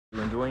You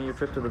enjoying your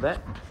trip to the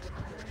vet?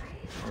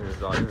 Here's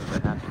a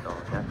happy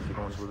dog. Happy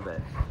going to the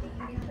vet.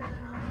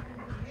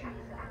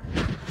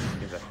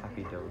 Here's a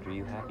happy dog. Are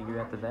you happy you're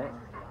at the vet?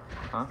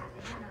 Huh?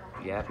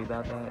 You happy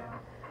about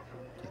that?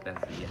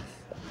 That's a yes.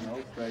 No,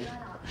 straight.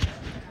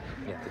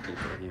 You have to keep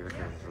it here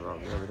because of all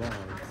the other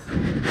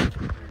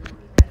dogs.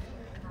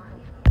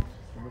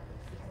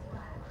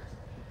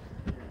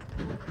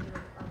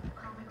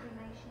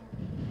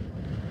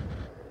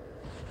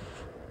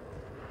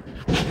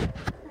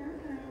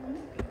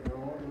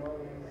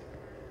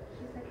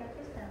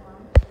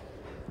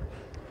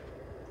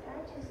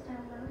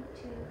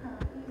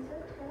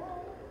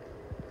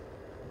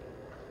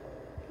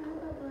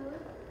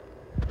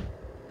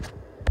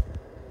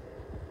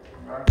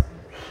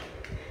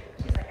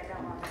 She's like, I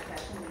don't want to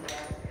touch me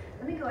yet.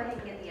 Let me go ahead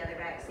and get the other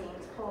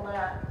vaccines pulled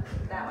up.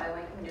 That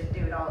way we can just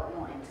do it all at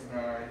once.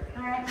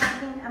 All right,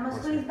 Pumpkin. I'm going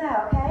to squeeze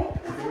that, okay?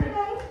 It's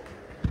okay.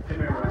 Come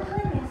here, Oh, my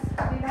goodness.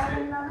 I'll be back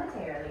in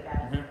momentarily,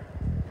 guys.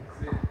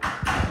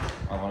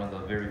 One of the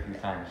very few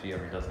times she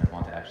ever doesn't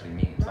want to actually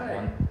meet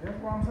someone. That's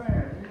what I'm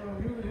saying. You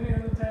know, usually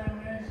any other time,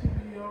 man, she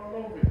be all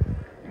over it.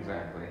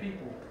 Exactly.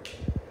 People.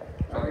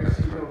 I guess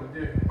she know the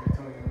difference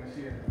between when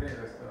she at the vet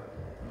and stuff.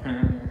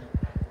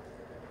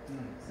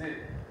 Sit.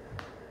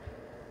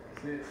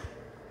 Sit.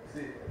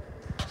 Sit.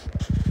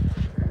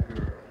 Good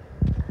girl.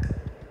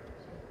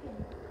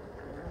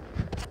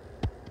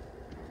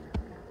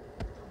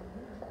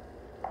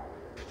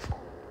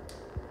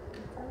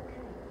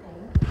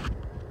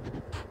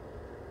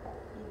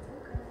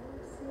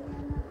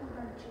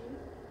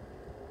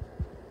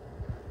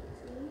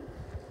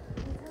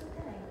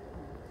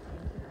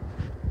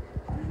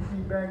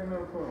 Backing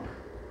up for.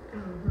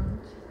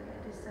 She's like,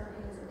 I just so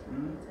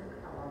hesitant.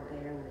 Oh,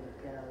 there we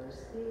go.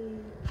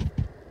 See?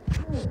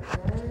 Good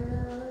girl.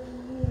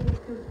 Yeah,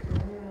 good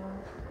girl.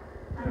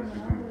 I That's a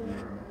know good it.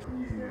 girl.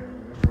 You see? Yeah,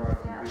 that's right.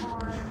 That Good arm.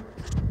 girl.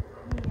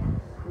 Yes.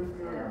 Good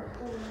girl.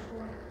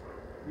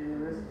 Yeah,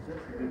 that's a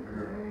good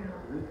girl.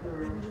 Good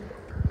girl.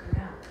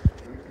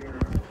 Good girl.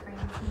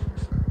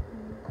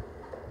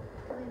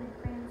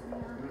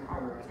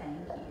 Oh,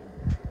 thank you.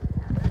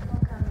 Now let's go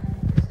come in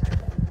and just start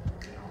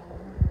getting on.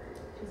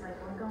 She's like,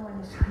 we're going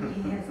this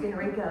way. Yes, there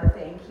we go.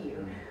 Thank you.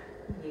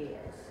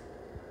 Yes.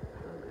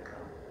 Good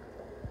girl.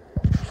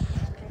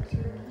 Got you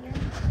again?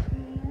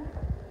 Yeah.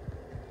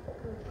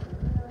 Good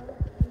girl.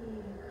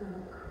 Yeah,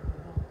 good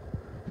girl.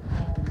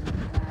 Oh,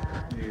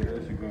 Yeah,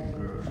 that's a good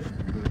girl. That's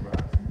a good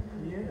Roxie.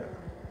 Yeah.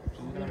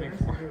 So what can I make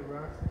That's a for? good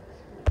Roxie.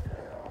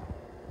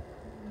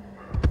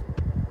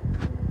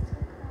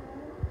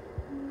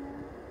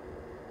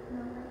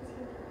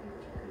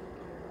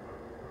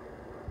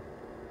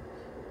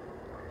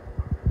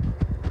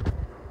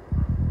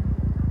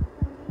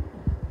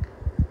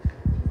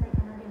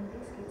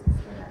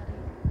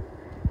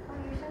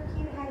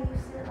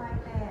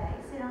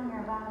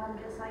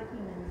 just like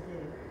humans do.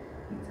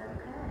 It's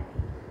okay.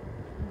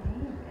 There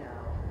you go.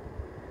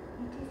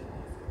 You just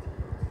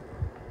hesitate.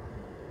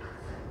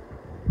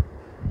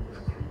 You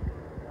sweet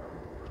girl.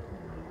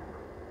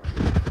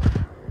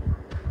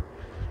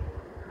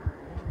 Hi,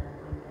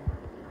 lovely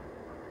baby.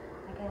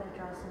 I gotta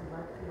draw some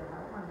blood for your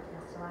heartworm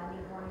test, so I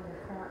need one of your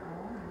front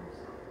arms.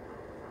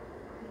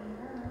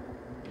 Yeah.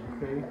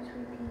 Okay.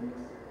 Sweet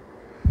penis.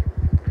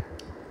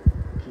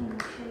 Can you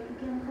shake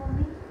again for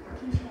me?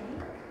 Can you shake?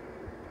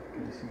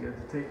 She got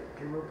to take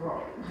a little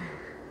part.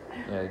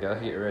 Yeah, you gotta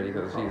get ready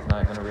because she's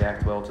not gonna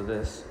react well to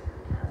this.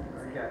 I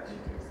got you.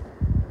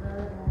 I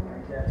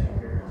got you,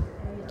 girl.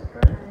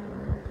 Okay.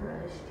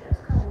 It's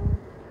just cold.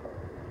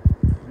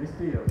 Be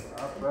still. Be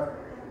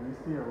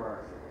still,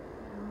 Roxie.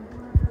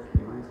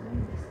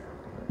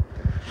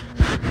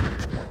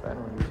 Want that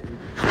on YouTube?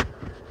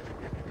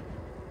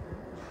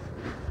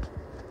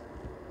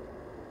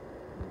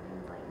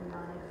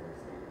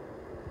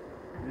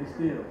 Be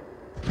still.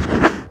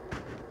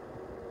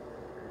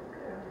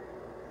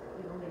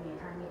 You gonna give me a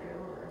tiny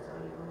dribble? That's all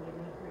you gonna give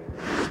me? Really?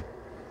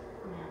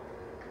 Yeah.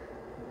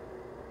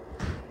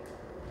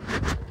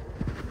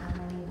 I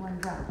only need one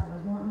drop. I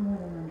was wanting more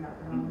than one drop,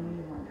 but I only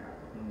need one drop.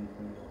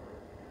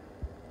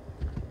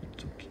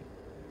 It's okay.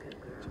 Good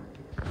girl.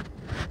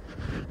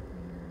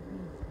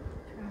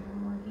 Try one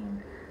more again.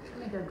 Let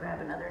me go grab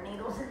another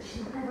needle since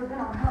she's never been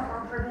on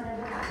heartworm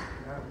preventative.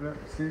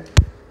 Sit.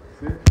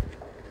 Sit.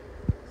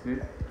 Sit.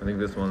 I think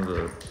this one's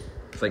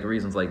it's like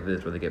reasons like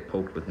this where they get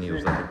poked with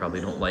needles that they probably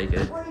don't like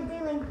it. What are you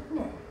doing?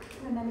 No.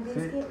 Remember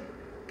this Sit. kid?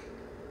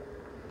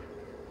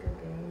 Good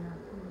girl.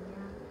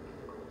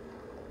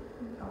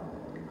 Yeah. Oh,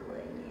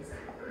 goodness.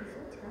 You're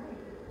so tight.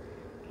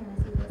 Can I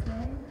see this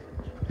name?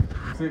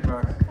 Sit,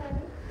 Roxie. Okay.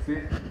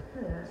 Sit.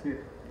 Good. Sit.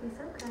 It's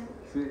okay.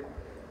 Sit.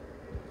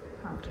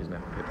 She's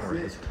never good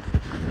horses.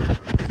 There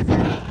you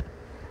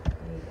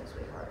go,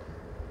 sweetheart.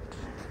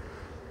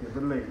 Give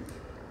her legs.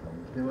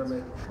 Give her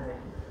legs. Okay.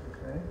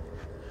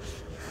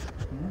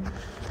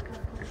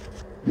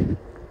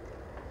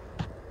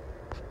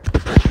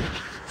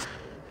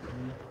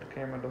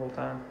 Camera the whole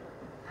time.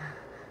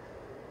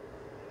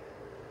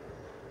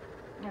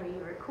 Are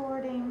you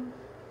recording?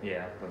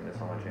 Yeah, putting this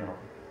on my channel.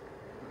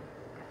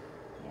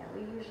 Yeah.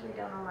 usually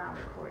don't allow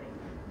recording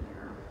in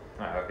here,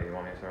 Ah, okay, you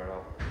want me to turn it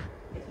off?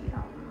 if you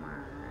don't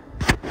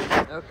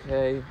mind.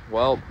 Okay,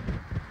 well,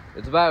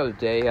 it's about a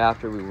day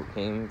after we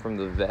came from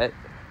the vet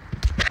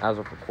as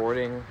of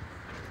recording,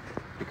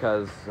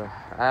 because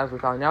as we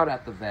found out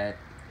at the vet,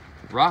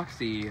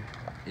 Roxie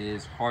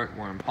is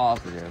heartworm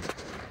positive,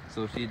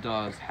 so she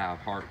does have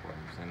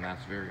heartworms, and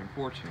that's very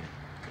unfortunate.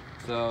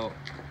 So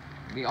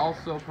we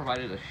also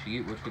provided a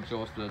sheet which could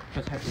show us the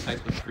potential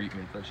types of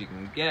treatments that she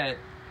can get,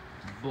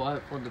 but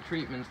for the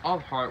treatments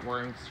of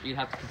heartworms, she'd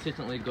have to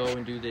consistently go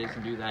and do this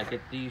and do that, get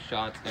these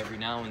shots every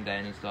now and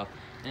then and stuff,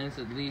 and it's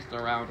at least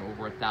around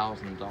over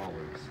 $1,000.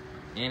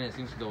 And it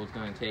seems as though it's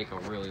going to take a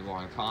really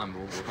long time,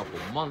 over a couple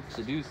of months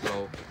to do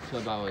so, to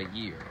about a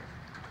year.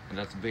 And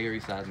that's very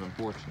sad and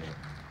unfortunate.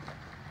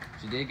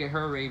 She did get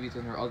her rabies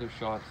and her other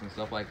shots and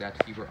stuff like that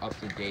to keep her up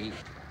to date.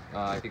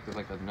 I think there's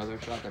like another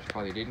shot that she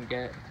probably didn't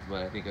get,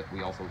 but I think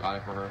we also got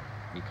it for her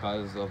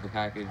because of the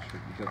package,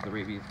 because of the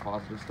rabies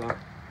positive stuff.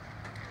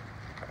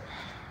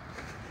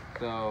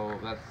 So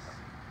that's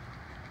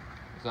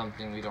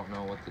something we don't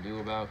know what to do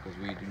about, because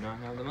we do not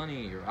have the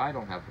money, or I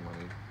don't have the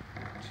money,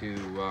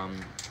 to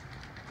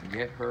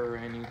get her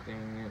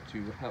anything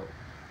to help.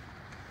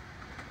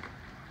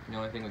 The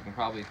only thing we can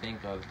probably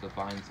think of is to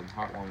find some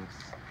heartworm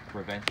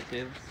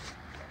preventatives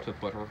to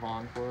put her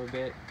on for a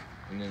bit,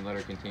 and then let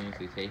her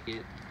continuously take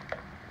it,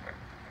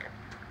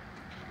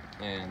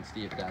 and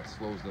see if that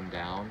slows them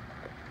down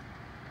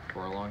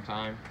for a long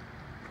time.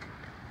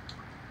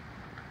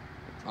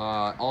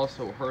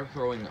 Also, her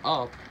throwing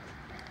up,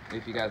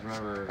 if you guys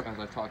remember, as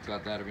I talked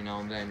about that every now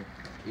and then,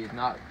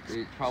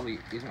 it probably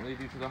isn't really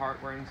due to the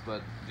heartworms,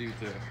 but due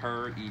to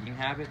her eating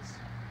habits.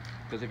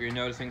 Because if you're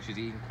noticing, she's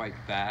eating quite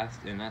fast,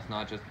 and that's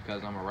not just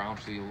because I'm around.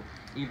 She'll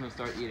even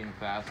start eating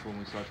fast when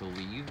we start to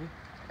leave,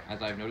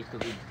 as I've noticed,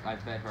 because I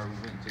fed her, we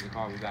went into the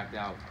car, we backed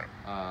out,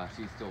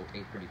 she still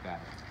ate pretty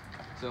fast.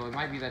 So it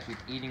might be that she's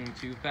eating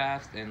too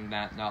fast, and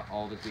that not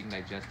all of it's being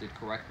digested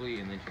correctly,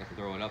 and then she has to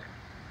throw it up.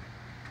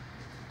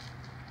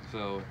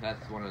 So that's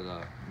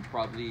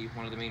probably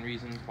one of the main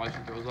reasons why she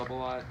throws up a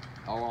lot,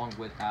 along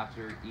with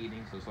after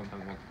eating. So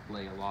sometimes wants to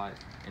play a lot,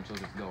 and she'll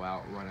just go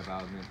out, run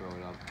about, and then throw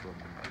it up from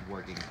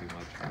working too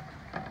much.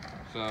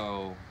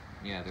 So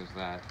yeah, there's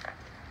that.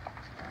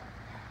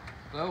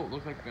 So it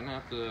looks like we're gonna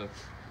have to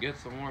get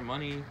some more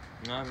money.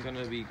 I'm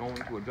gonna be going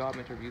to a job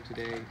interview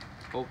today.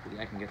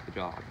 Hopefully I can get the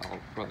job. I'll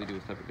probably do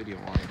a separate video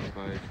on it if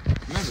I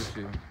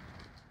remember to.